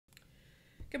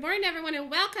Good morning, everyone,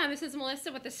 and welcome. This is Melissa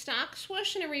with the Stock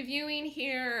Swoosh, and I'm reviewing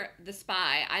here the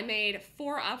SPY. I made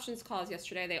 4 options calls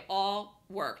yesterday. They all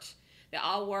worked. They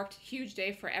all worked. Huge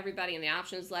day for everybody in the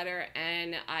options letter,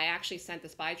 and I actually sent the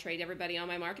SPY trade to everybody on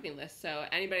my marketing list. So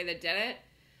anybody that did it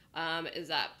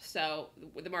is up. So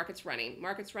the market's running.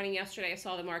 Market's running yesterday. I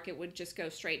saw the market would just go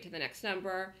straight to the next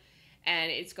number,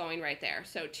 and it's going right there.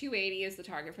 So 280 is the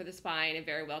target for the SPY, and it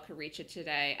very well could reach it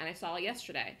today, and I saw it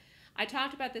yesterday. I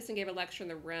talked about this and gave a lecture in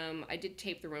the room. I did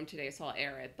tape the room today, so I'll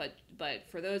air it. But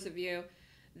for those of you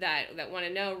that want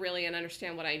to know really and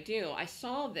understand what I do, I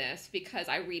saw this because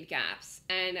I read gaps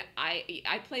and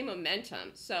I play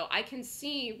momentum. So I can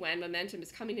see when momentum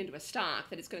is coming into a stock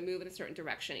that it's going to move in a certain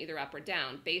direction, either up or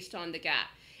down, based on the gap.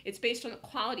 It's based on the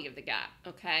quality of the gap,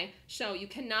 okay? So you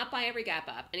cannot buy every gap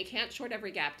up and you can't short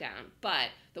every gap down. But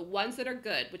the ones that are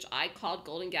good, which I called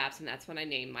golden gaps, and that's when I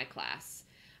named my class,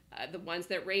 the ones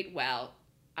that rate well,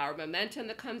 our momentum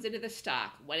that comes into the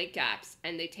stock when it gaps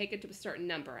and they take it to a certain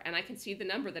number, and I can see the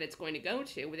number that it's going to go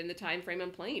to within the time frame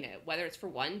I'm playing it, whether it's for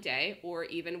one day or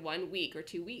even 1 week or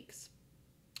 2 weeks.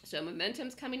 So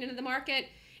momentum's coming into the market.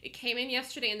 It came in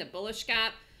yesterday in the bullish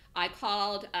gap. I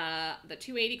called the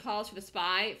 280 calls for the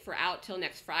SPY for out till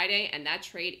next Friday, and that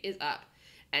trade is up.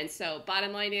 And so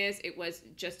bottom line is, it was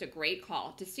just a great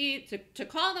call. To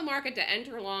call the market to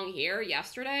enter along here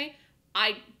yesterday,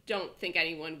 I don't think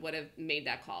anyone would have made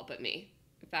that call but me.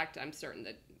 In fact, I'm certain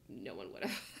that no one would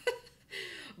have.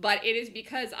 But it is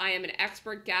because I am an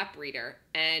expert gap reader,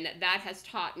 and that has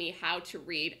taught me how to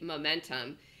read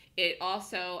momentum. It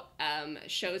also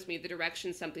shows me the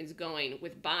direction something's going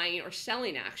with buying or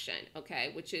selling action,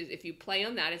 okay? Which is, if you play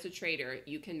on that as a trader,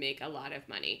 you can make a lot of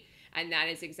money. And that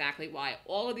is exactly why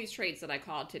all of these trades that I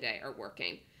called today are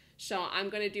working. So I'm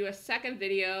going to do a second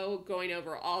video going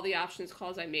over all the options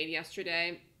calls I made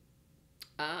yesterday.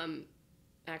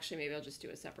 Actually, maybe I'll just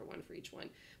do a separate one for each one.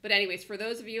 But anyways, for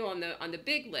those of you on the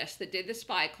big list that did the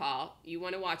SPY call, you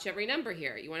want to watch every number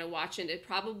here. You want to watch it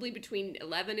probably between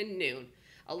 11 and noon.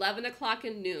 11 o'clock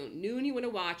and noon. Noon, you want to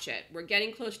watch it. We're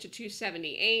getting close to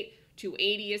 278.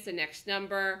 280 is the next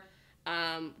number.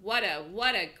 What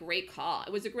a great call.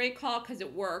 It was a great call because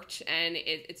it worked, and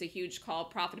it's a huge call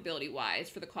profitability wise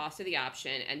for the cost of the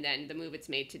option, and then the move it's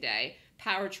made today.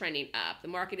 Power trending up. The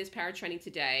market is power trending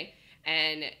today,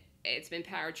 and it's been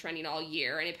power trending all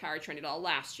year, and it power trended all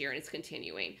last year, and it's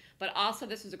continuing. But also,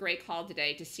 this was a great call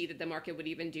today to see that the market would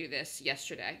even do this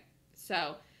yesterday.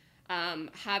 So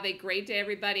have a great day,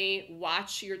 everybody.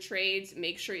 Watch your trades.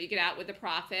 Make sure you get out with a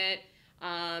profit.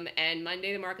 And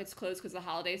Monday the market's closed because of the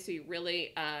holiday, so you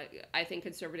really, I think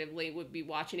conservatively, would be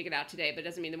watching to get out today, but it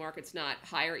doesn't mean the market's not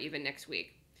higher even next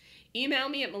week. Email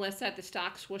me at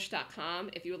melissa@thestockswoosh.com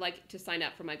if you would like to sign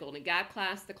up for my Golden Gap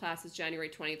class. The class is January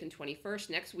 20th and 21st,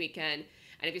 next weekend.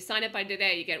 And if you sign up by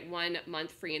today, you get 1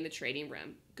 month free in the trading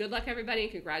room. Good luck, everybody,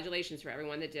 and congratulations for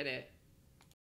everyone that did it.